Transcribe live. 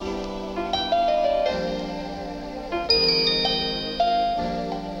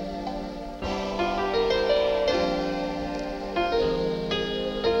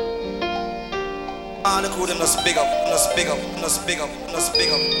All the crew them just big up, just big up, just big up, just big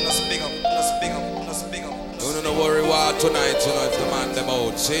up, just big up, just big up, just big up. Don't worry what tonight, you know, if the man them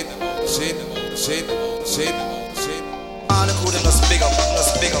out. Sit. All the crew them just big up,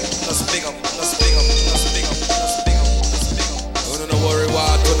 just big up, just big up, just big up, just big up, just big up, just big up. Don't worry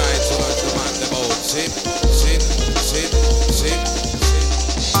what tonight, you know, if the man them out. Sit.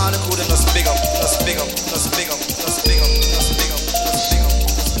 All the crew them just big up, just big up, just big up, just big up, just big up, just big up, just big up.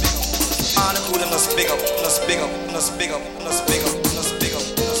 All the crew them just big up, just big up, just big up, just big up, just big up,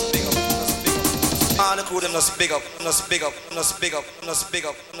 just big up, just big up. All the crew them just big up, just big up, just big up, just big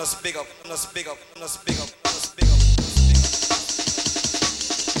up, just big up, just big up, just big up, just big up. All the crew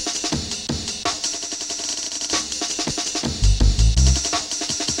them just big up, just big up, just big up, just big up, just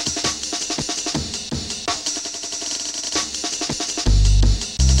big up, just big up, just big up, just big up, just big up.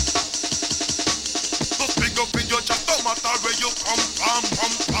 Just big up in your chest, no matter where you come from.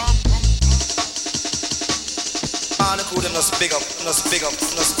 All the crew them just big up, just big up,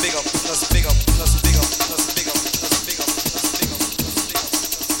 just big up, just big up, just big up, just big up, just big up.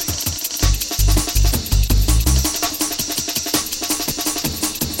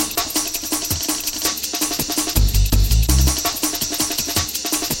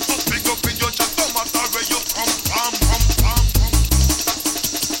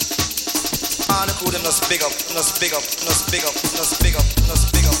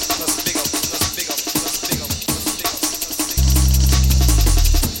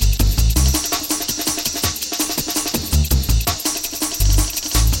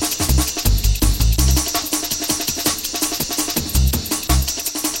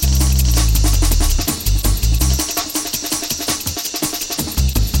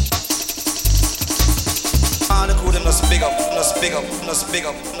 Let's big up, let's big up, let's big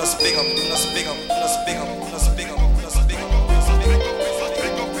up, let's big up, let's big up, let's big up, let's big up, let's big up, let's big up,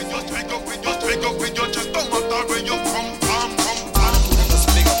 let's big up with your chest, no matter where you come from. Let's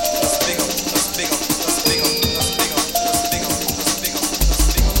big up, let's big up, let's big up, let's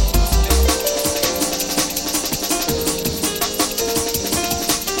big up, let's big up, let's big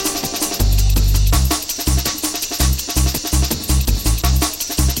up,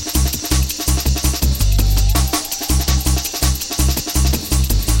 let's big up,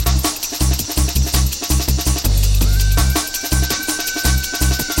 let's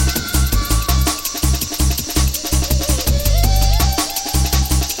big up,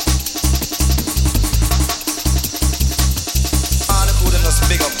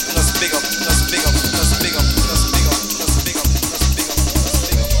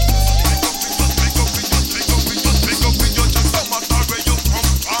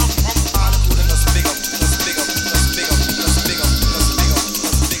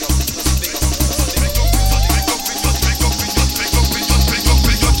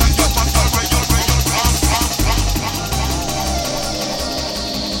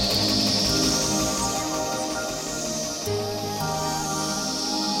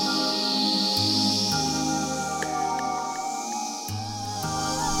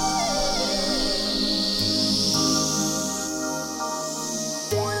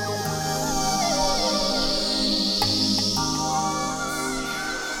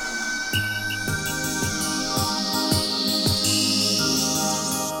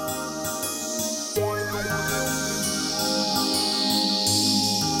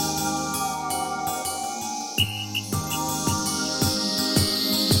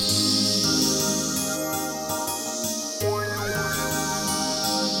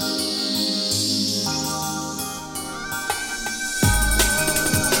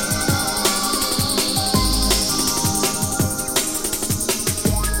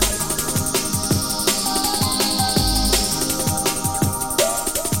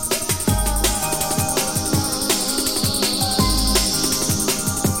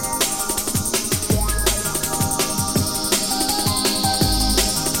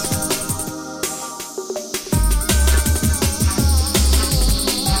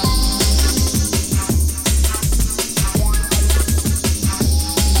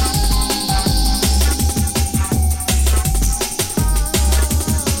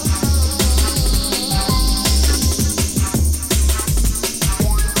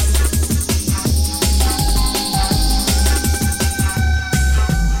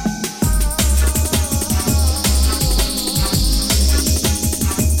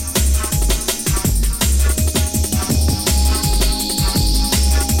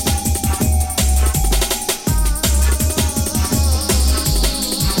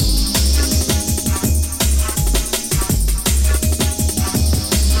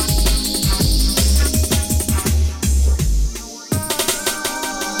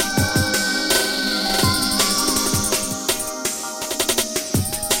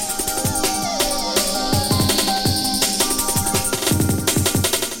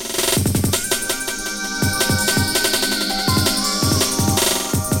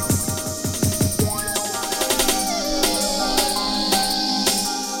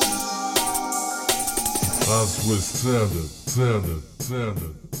 As we send it,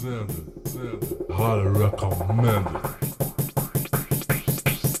 highly recommend it.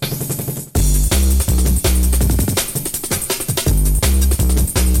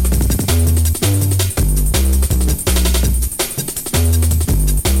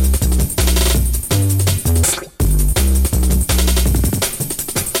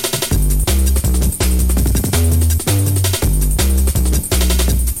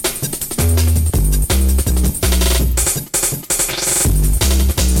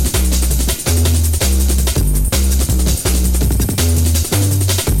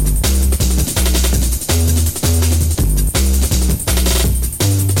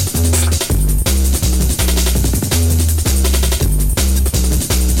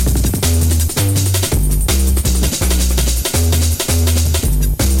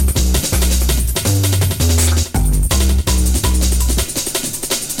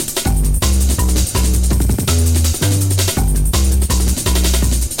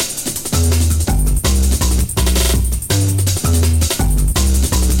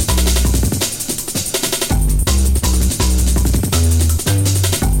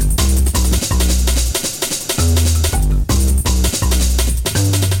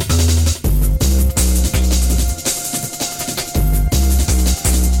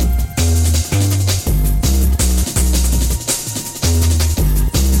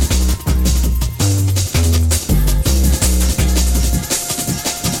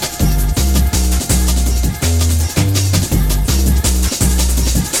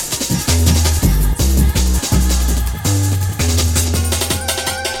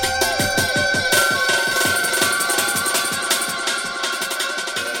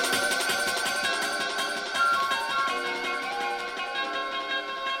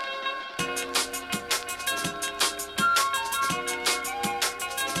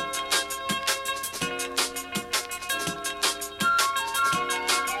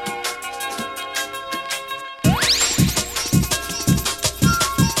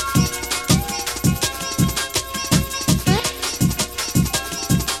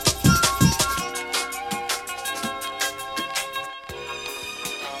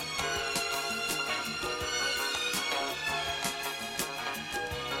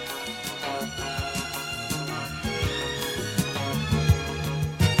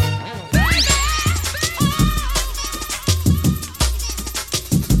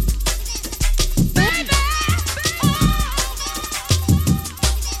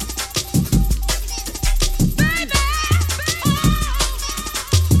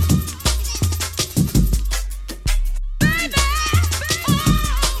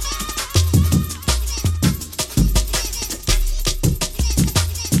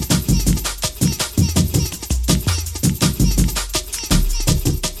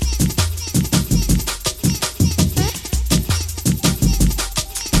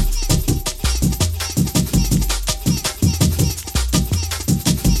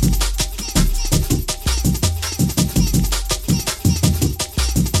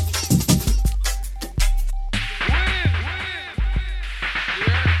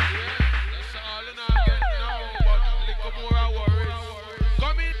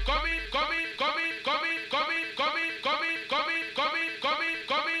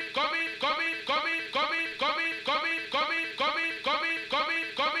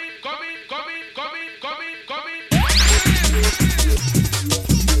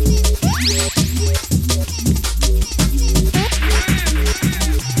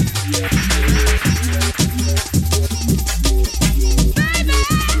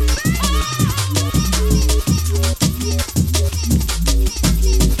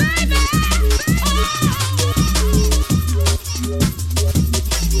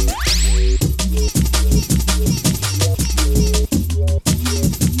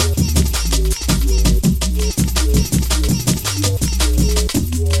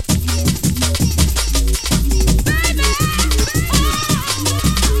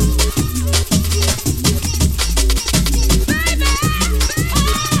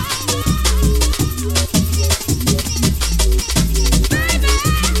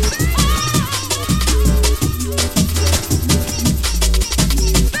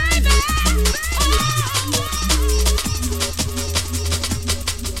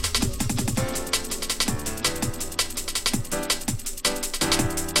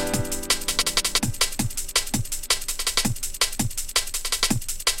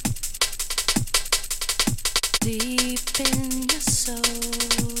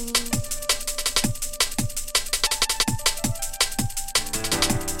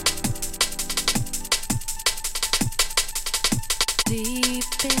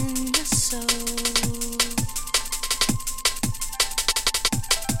 deep in your soul.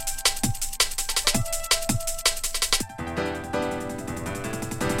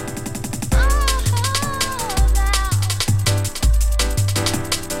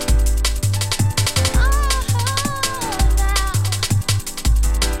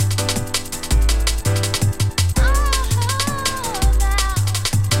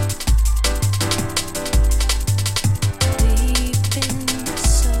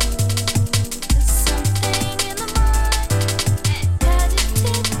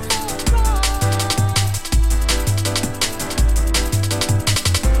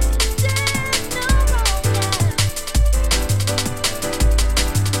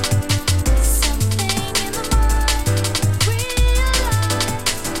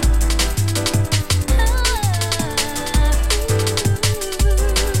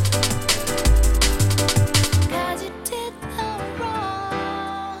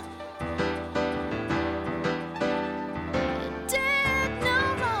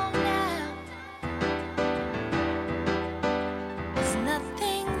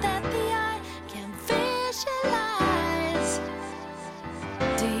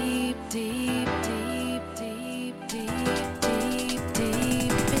 deep, deep, deep, deep, deep,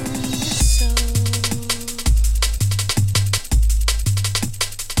 deep in the soul.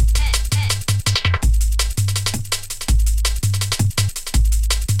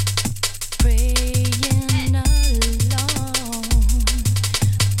 Praying alone.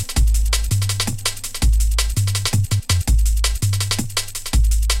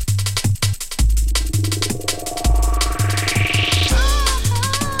 Oh,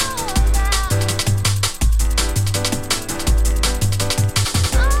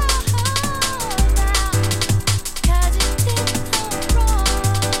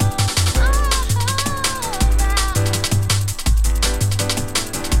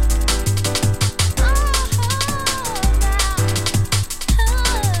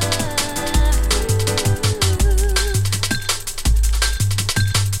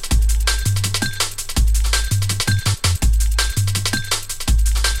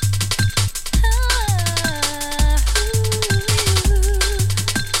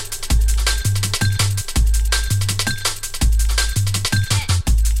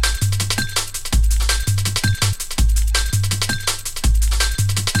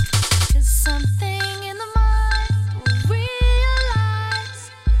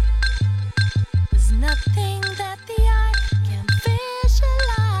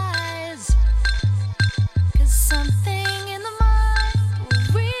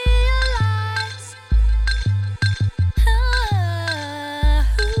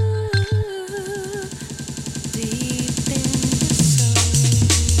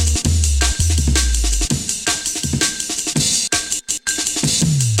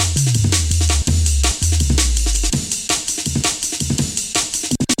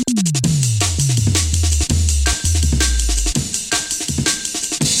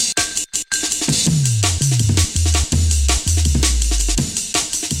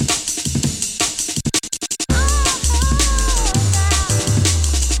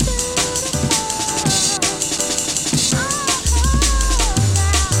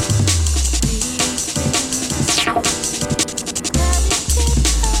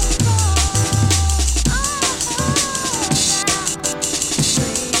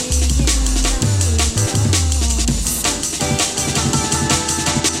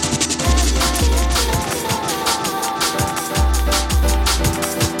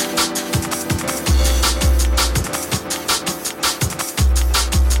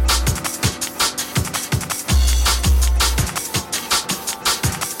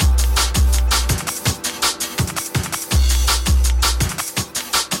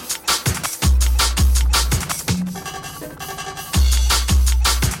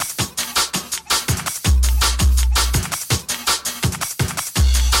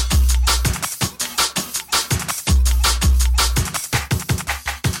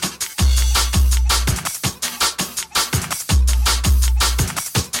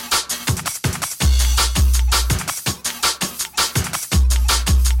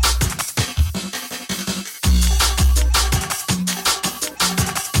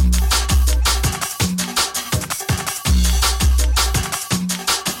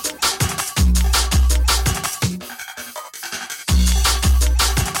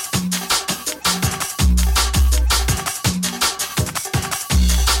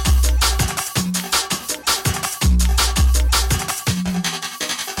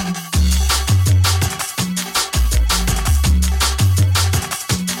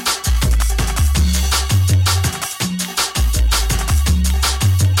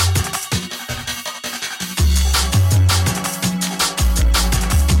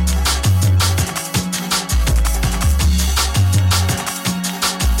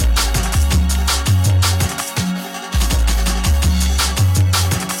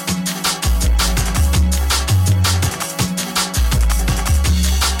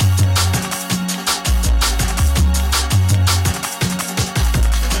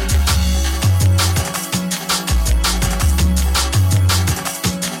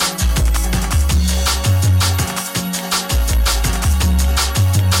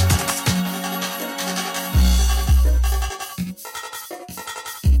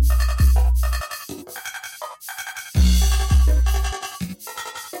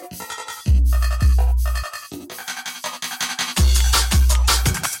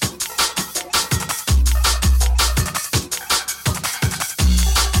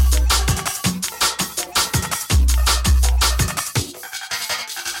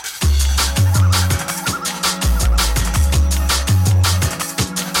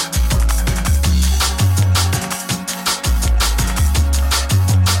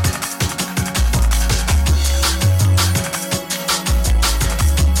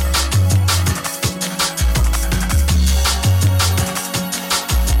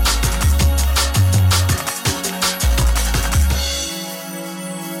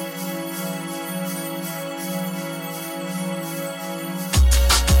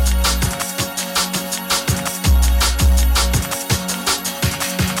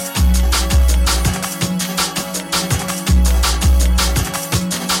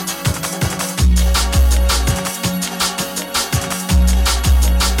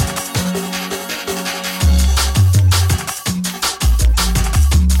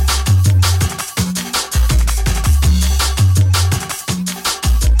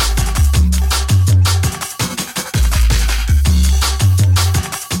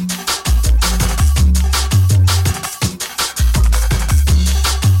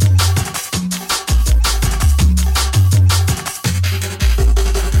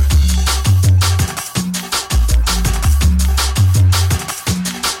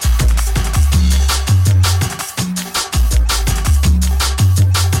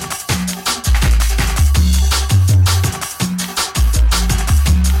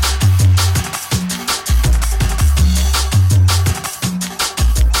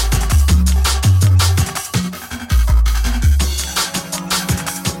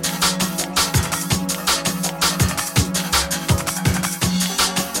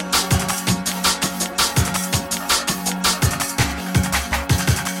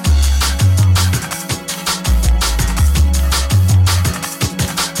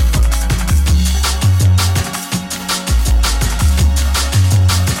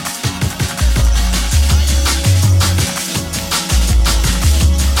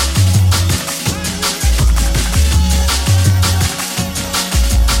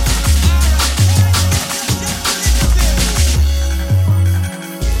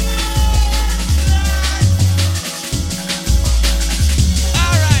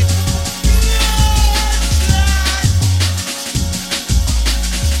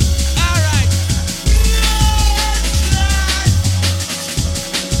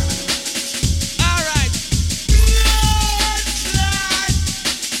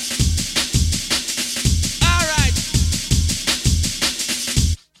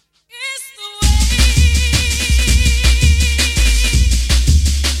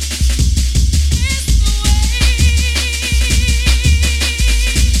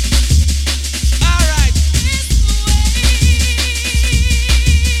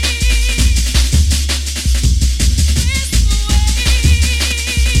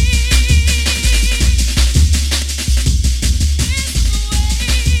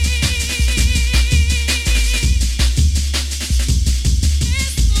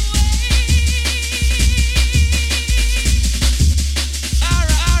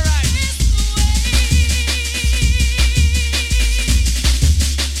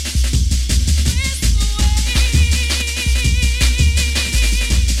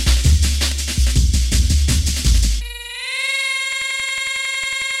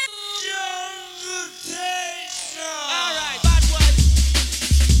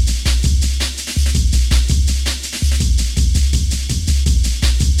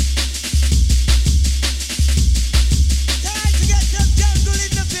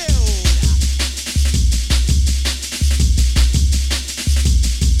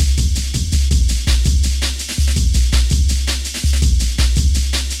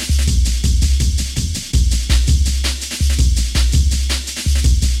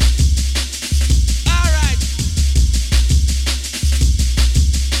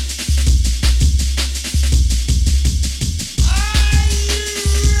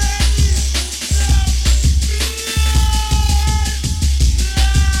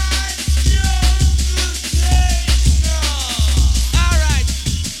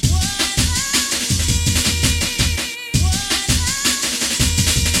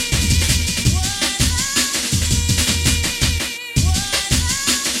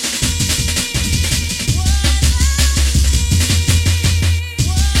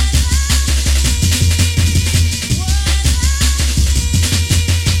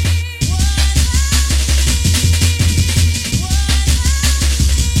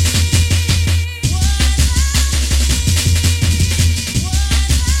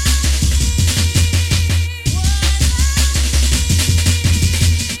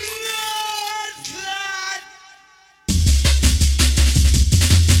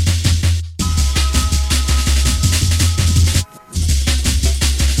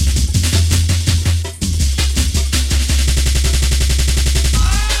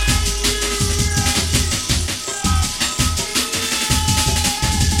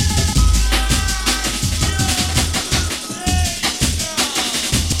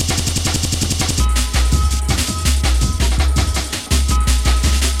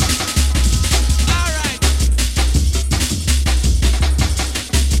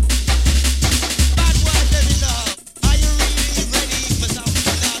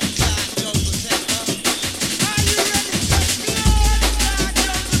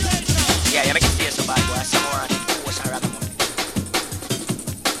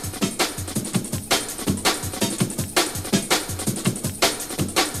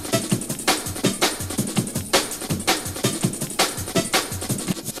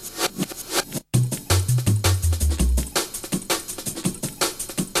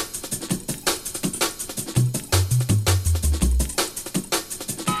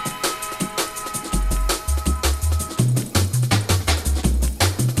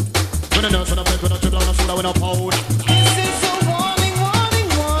 When the nurse on the place with a dribble on the soda with a powder. This is a warning, warning,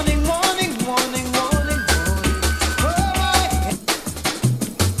 warning, warning, warning, warning, warning. Oh my.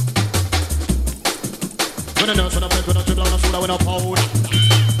 When the nurse on the place with a dribble on the soda with a powder.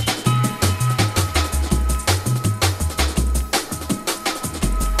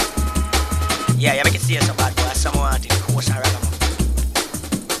 Yeah, make it serious about boy. Someone want it, course and ragamuffin.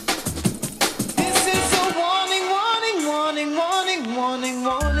 This is a warning, warning, warning, warning, warning,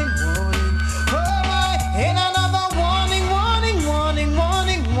 warning, warning. Oh my, in another warning, warning, warning,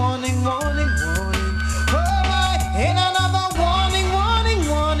 warning, warning, warning, warning. Oh my, in another warning, warning,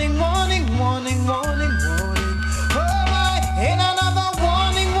 warning, warning, warning, warning, warning. Oh my, in another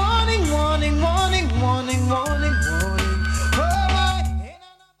warning, warning, warning, warning, warning, warning, warning. Oh my, in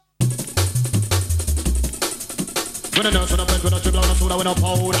When the nurse on the place with a dribble on the soda with a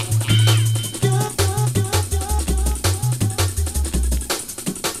powder.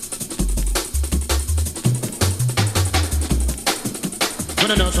 When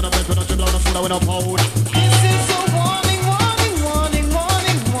the nurse on the place with a dribble on the soda with a powder. This is a warning, warning, warning,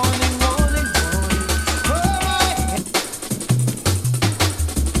 warning, warning, warning, warning. Oh my.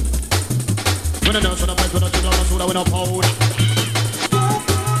 When the nurse on the place with a dribble on the soda with a powder.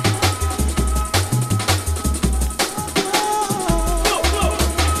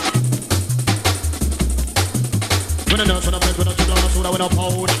 When the nurse on the place with a dribble on the soda with a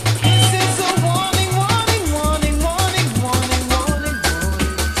powder. This is a warning, warning, warning, warning, warning, warning, warning.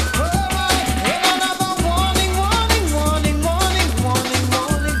 Oh my. In another warning, warning, warning, warning, warning, warning,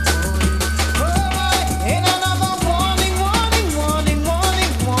 warning. Oh my. In another warning, warning, warning,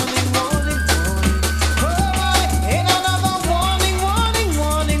 warning, warning, warning, warning. Oh my. In another warning, warning,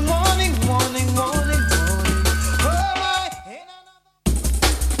 warning, warning, warning, warning, warning. Oh my. In another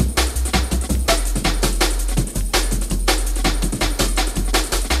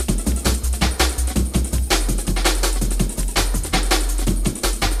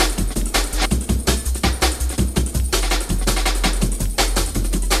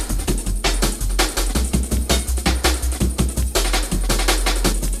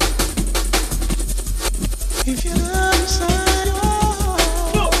If you love inside your heart,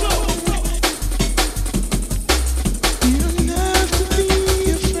 you don't have to be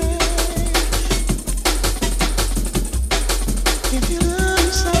afraid. If you love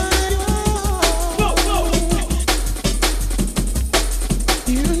inside your heart,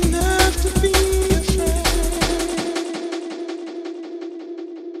 you don't have to be afraid.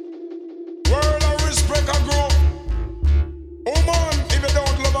 World of respect I grow. Oh man, if you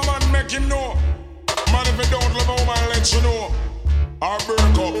don't love a man, make him know. Man, if you don't love a woman, let you know. Or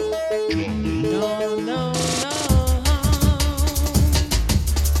break up. No, no, no.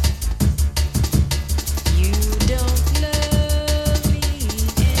 You don't love me,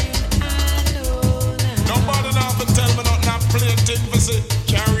 and I know now. Nobody now to tell me nothing, not play thing for say.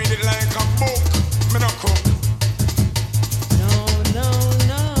 Can't read it like a book. Me not cook. No, no,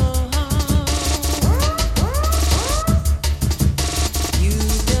 no. You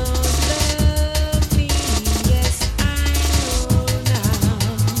don't love me, yes I know now.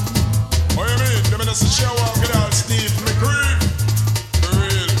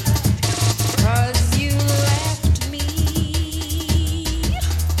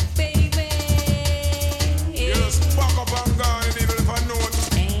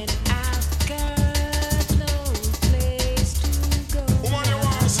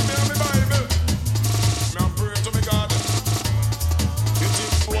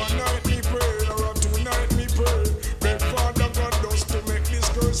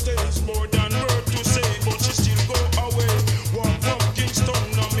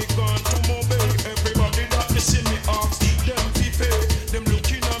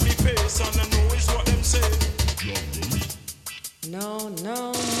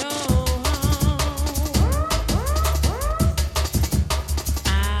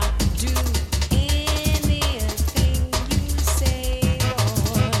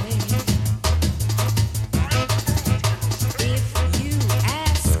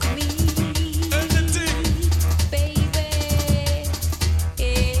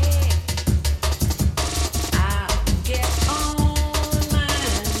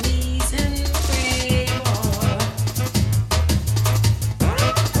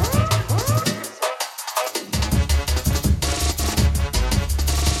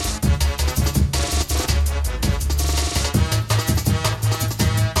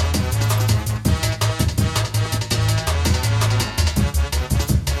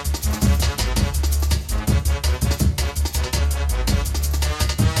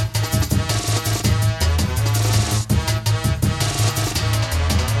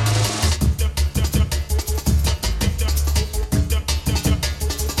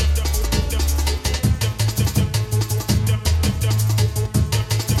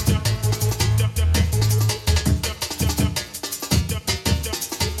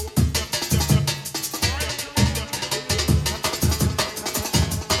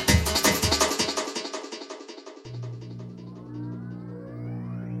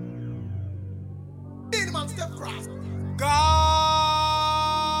 God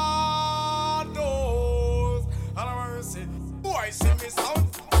knows. And I want to say, boy, see me sound.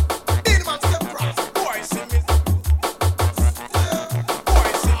 In man step cross. Boy, see me.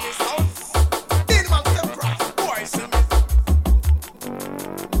 Boy, see me sound. In man step cross. Boy, see me.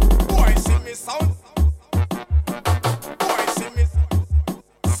 Boy, see me sound. Boy, see me.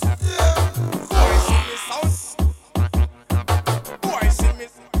 Boy, see me sound. Boy, see me.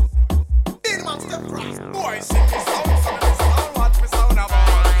 In man step cross. Boy, see me sound. What me sound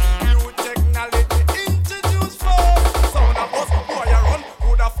about? New technology introduced first. Sound of us, boy, you run,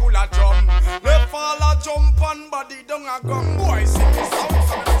 coulda full of drum. Left fall a jump and body down a gum. Boy, see me sound.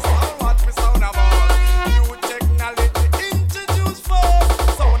 What me sound about? New technology introduced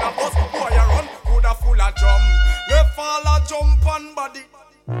first. Sound of us, boy, you run, coulda full of drum. Left fall a jump and body.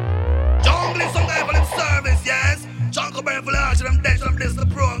 Jungle is some guy for them service, yes. Chanko Berry for the action, them dead, them this the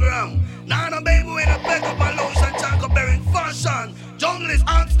program. Now no baby when I back up a lotion, Chanko Berry in fashion. Jungle is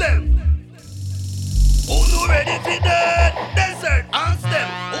ask them. Who no ready for that? Desert, ask them.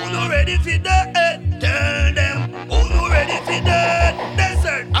 Who no ready for that? Tell them. Who no ready for that?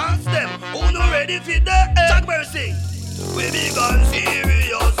 Desert, ask them. Who no ready for that? Chanko Berry sing. We be gone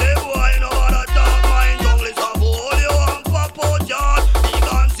serious, say boy no other talk. Mind jungle is a fool, you want pop out yard. Be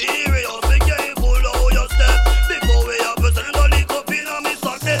gone serious, be careful how you step. Before we have a certain go lick up in a miss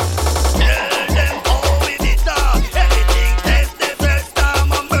on this. Tell them how we did that. Anything test the first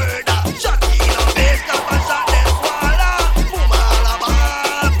time a murder. Shot in a face, stop and shot them swallow. Boom ala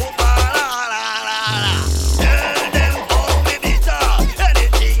ball, boom ala la la la. Tell them how we did that.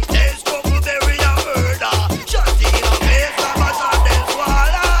 Anything test trouble bury a murder. Shot in a face, stop and shot them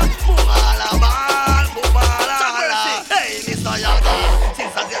swallow. Boom ala ball, boom ala la la. Hey Mr. Yagi,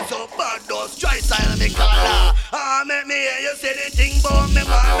 since I get so bad, those try silent me collar. Make me hear you say the thing about me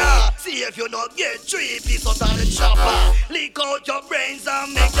mother. See if you not get 3 pieces out of the chopper. Leak out your brains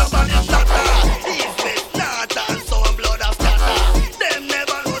and make your body flatter. East, west, north and south blood of scatter. Them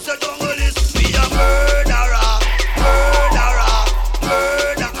never know so jungle is be a murderer. Murderer.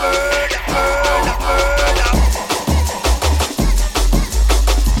 Murder, murder, murder, murder.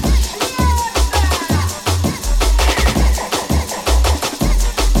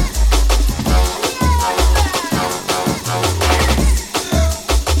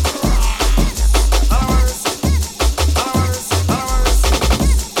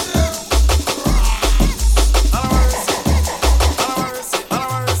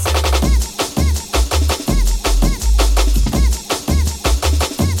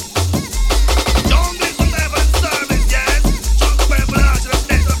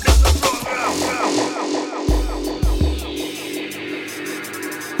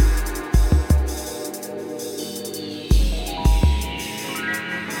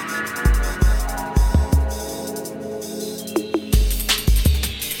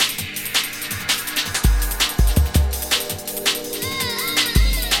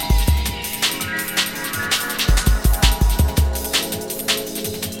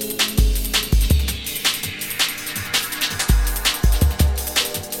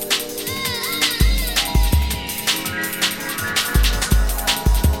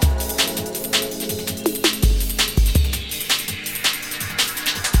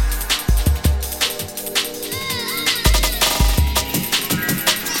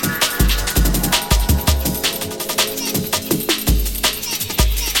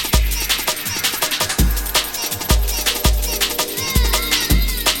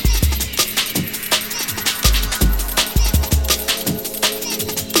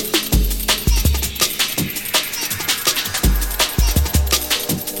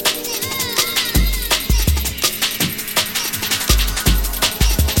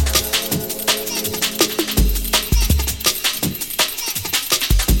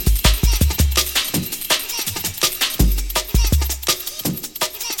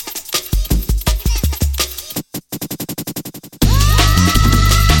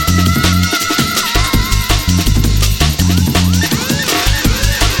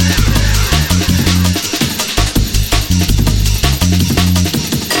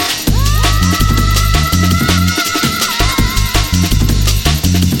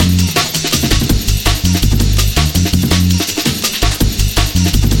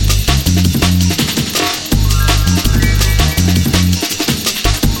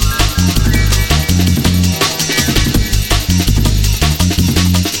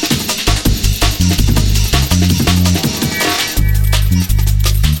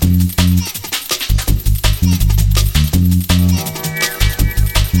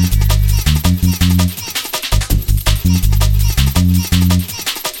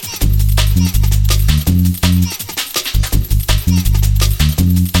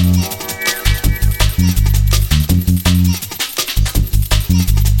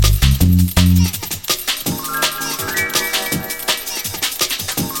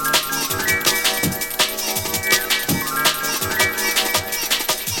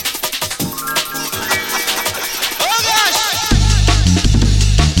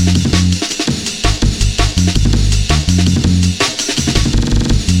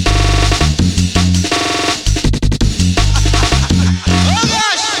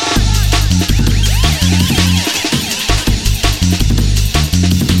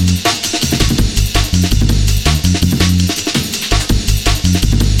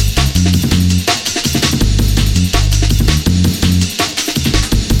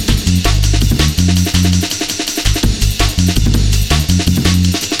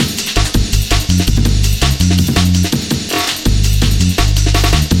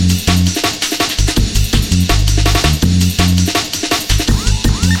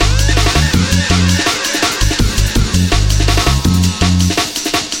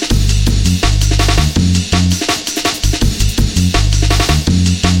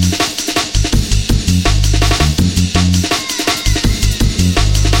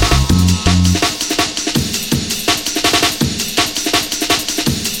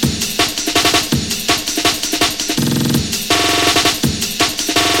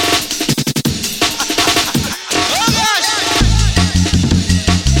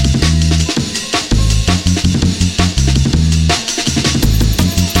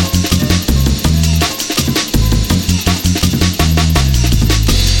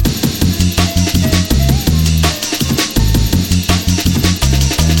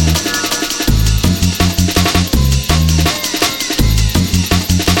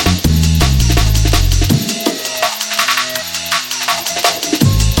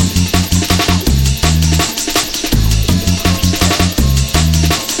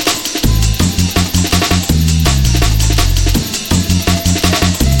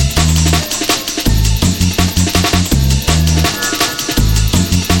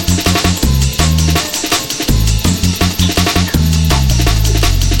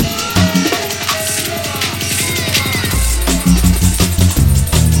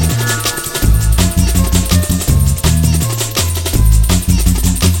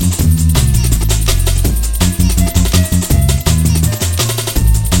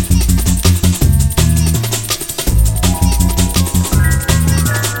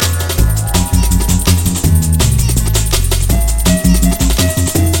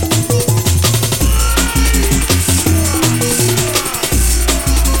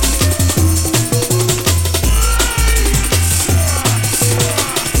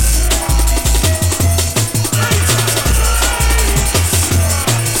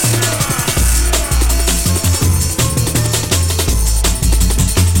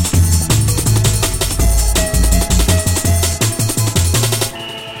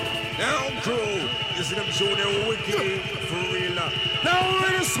 Now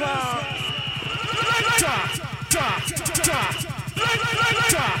with the smile.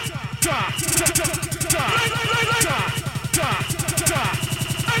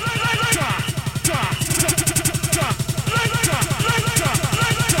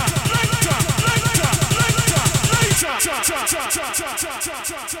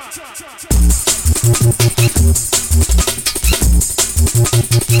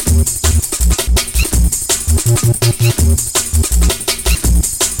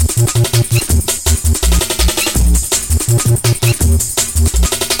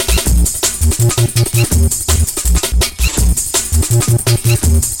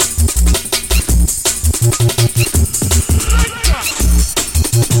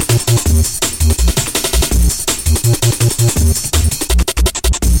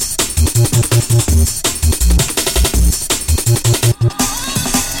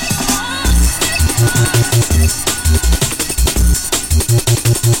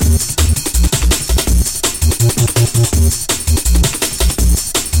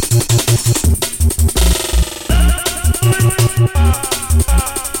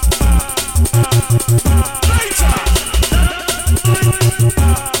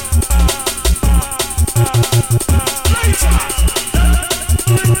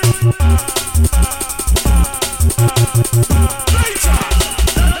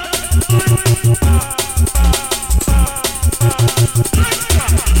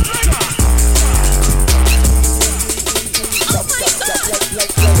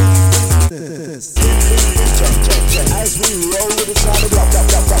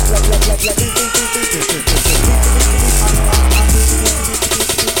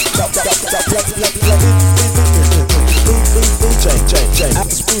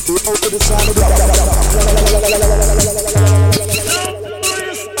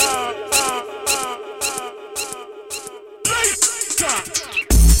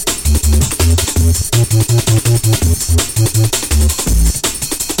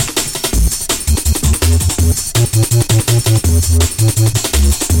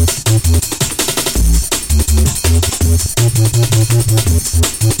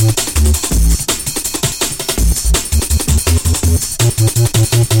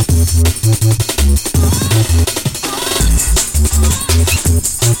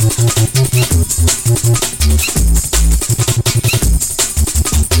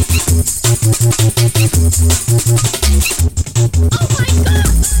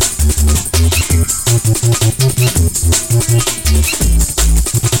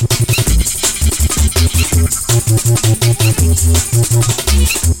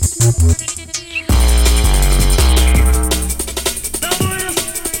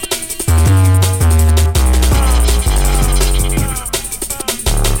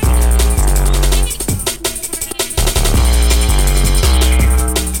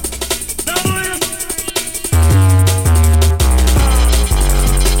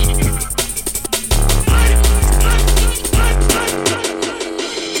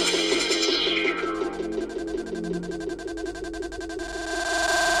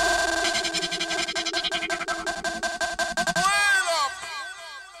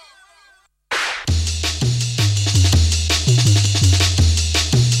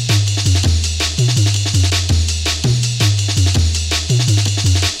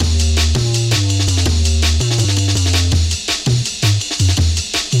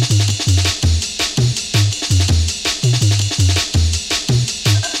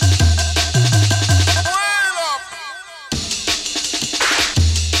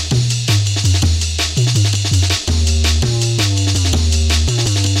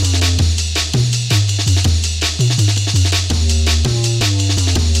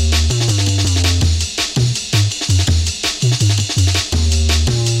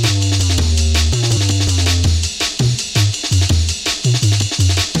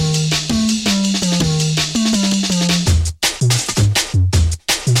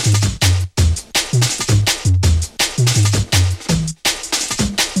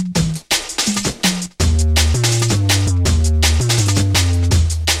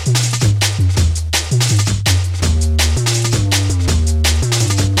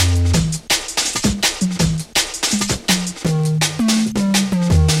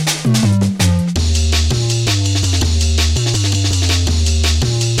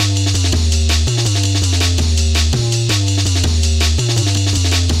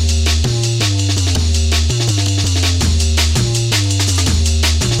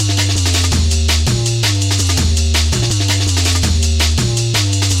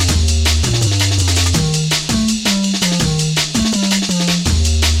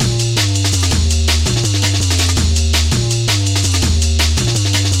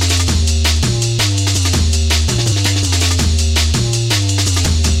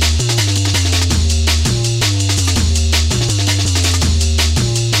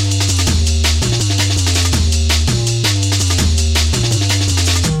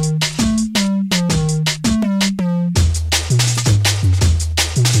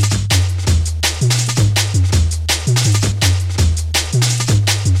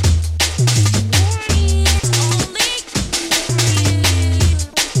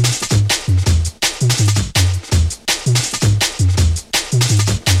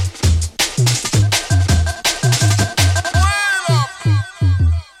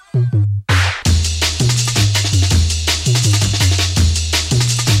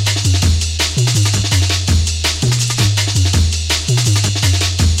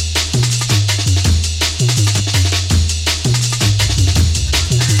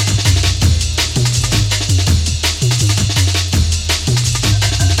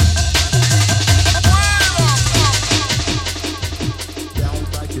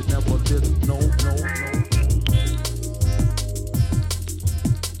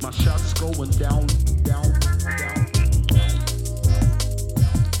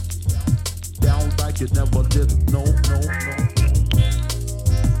 like it never did. No, no, no.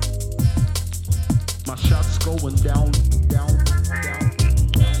 My shots going down, down, down,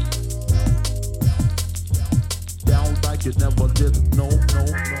 down like it never did. No, no,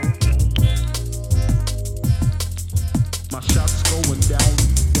 no. My shots going down,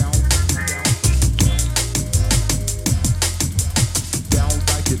 down, down, down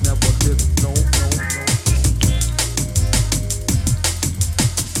like it never did. No, no, no.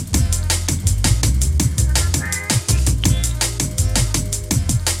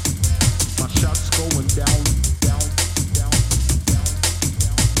 My shots going down, down, down, down,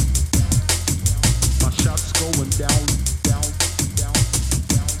 down. My shots going down, down, down,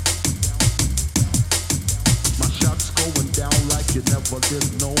 down, down. My shots going down like you never did.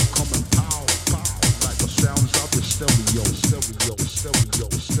 No, coming pow, pow, like the sounds of the stereo, stereo, stereo,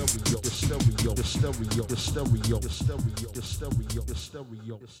 stereo, stereo, stereo, stereo, stereo,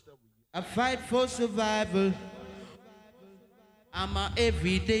 stereo, stereo. I fight for survival. I'm a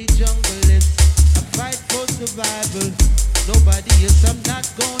everyday junglist. I fight for survival. Nobody else, I'm not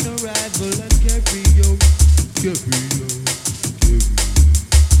gonna rival. And carry on, carry on, carry on.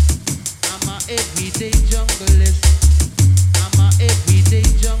 I'm a everyday junglist. I'm a everyday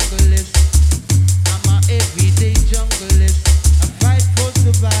junglist. I'm a everyday junglist. I fight for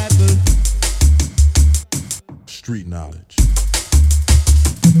survival. Street knowledge.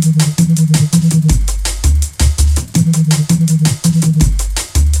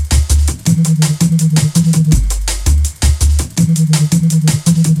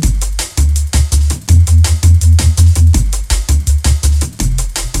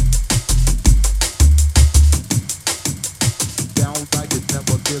 Down like it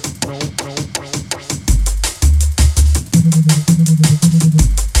never did. No, no, no, no.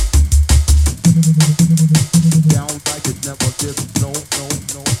 Down like it never did. No, no,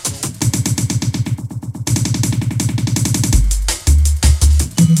 no, no.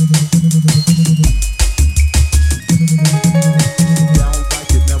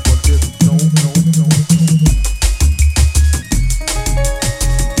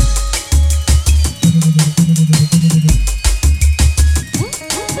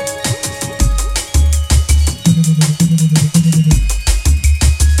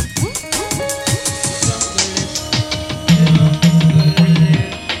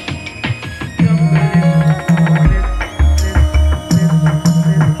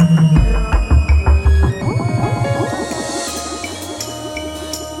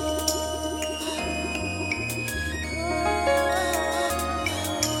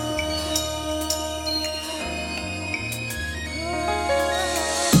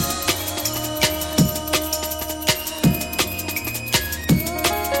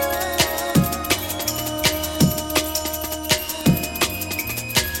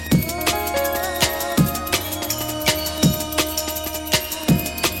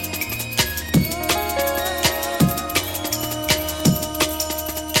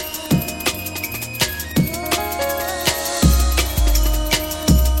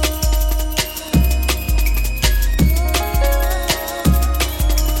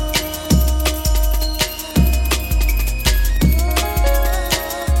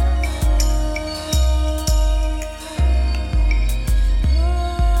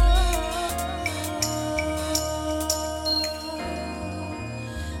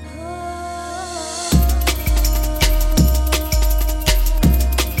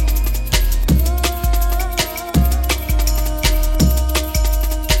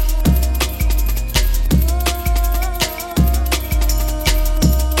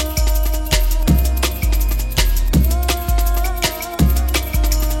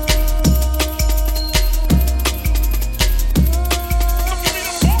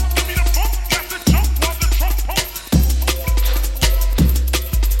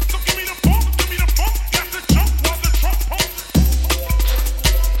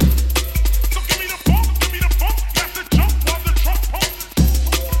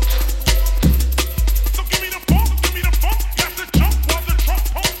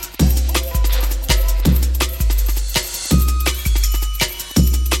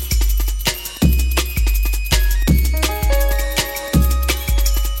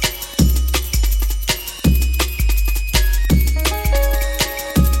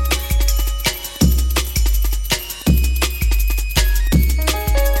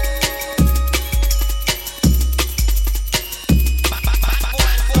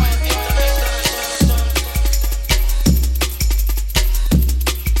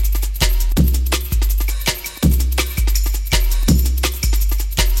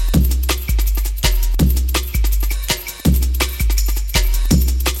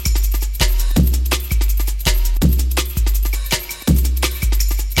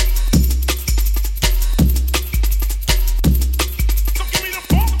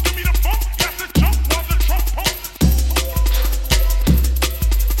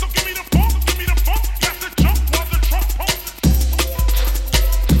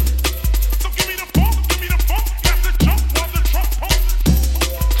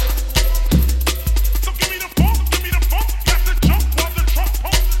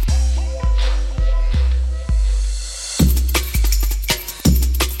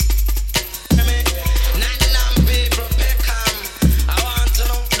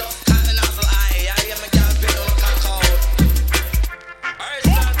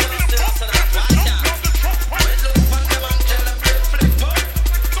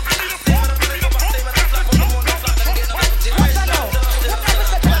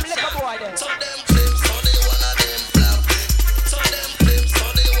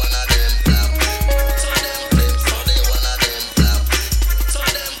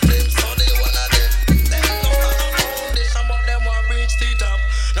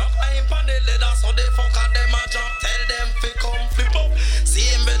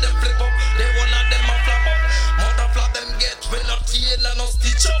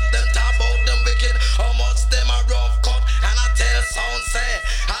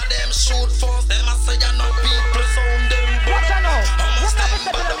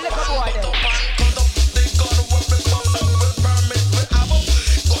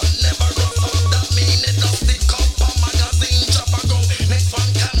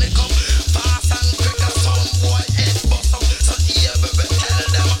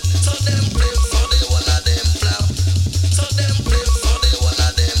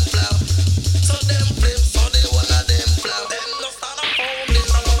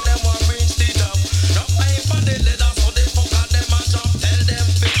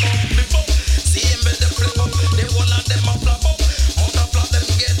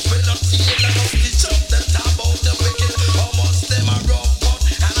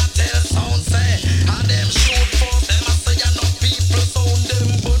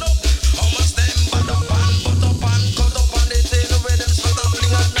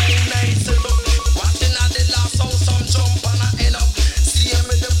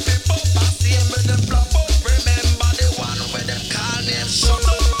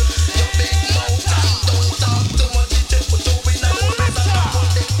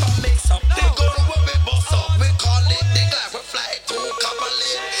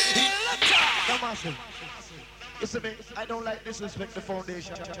 massive. Listen me, I don't like disrespect the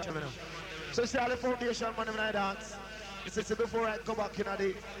foundation. So see all the foundation man when I dance. You see before I go back in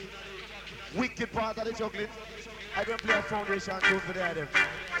the wicked part of the juggling, I don't play a foundation tune for the other.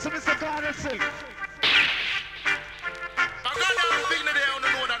 So Mr. Garner sing. I got that big today, I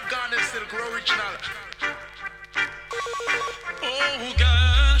don't know that Garner Silk original. Oh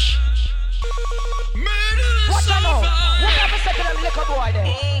gosh. What I know? What have a second of liquor boy there?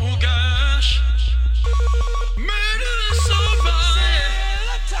 Oh gosh. Murder survive.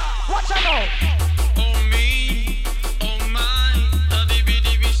 What I know? Oh me, oh my, a DB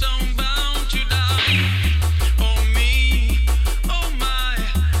song bound to die. Oh me, oh my,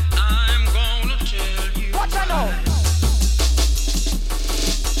 I'm gonna tell you. What I know?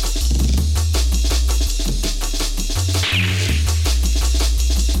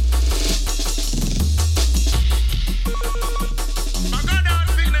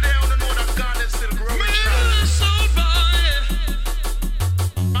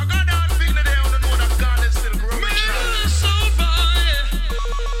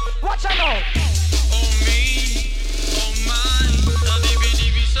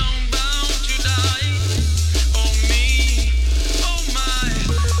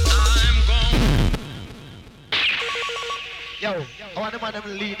 I want them and them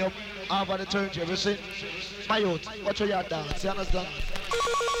lean up over the turntable, see? My youth, watch how you dance, you understand?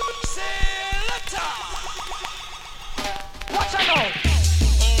 What I know?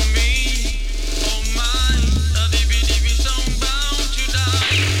 Oh me, oh my, a DB song bound to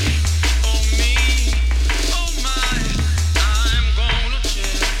die. Oh me, oh my, I'm gonna tell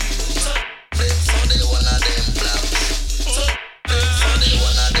you. So they one of them black. So they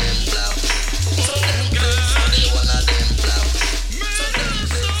one of them black. So they one of them black. So they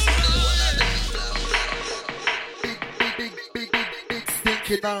one of them black. Big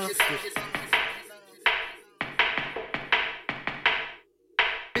stinky nasty.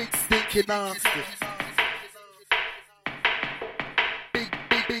 Big stinky nasty.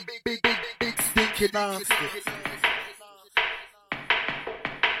 Big stinky nasty.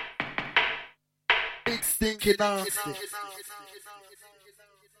 Big stinky nasty.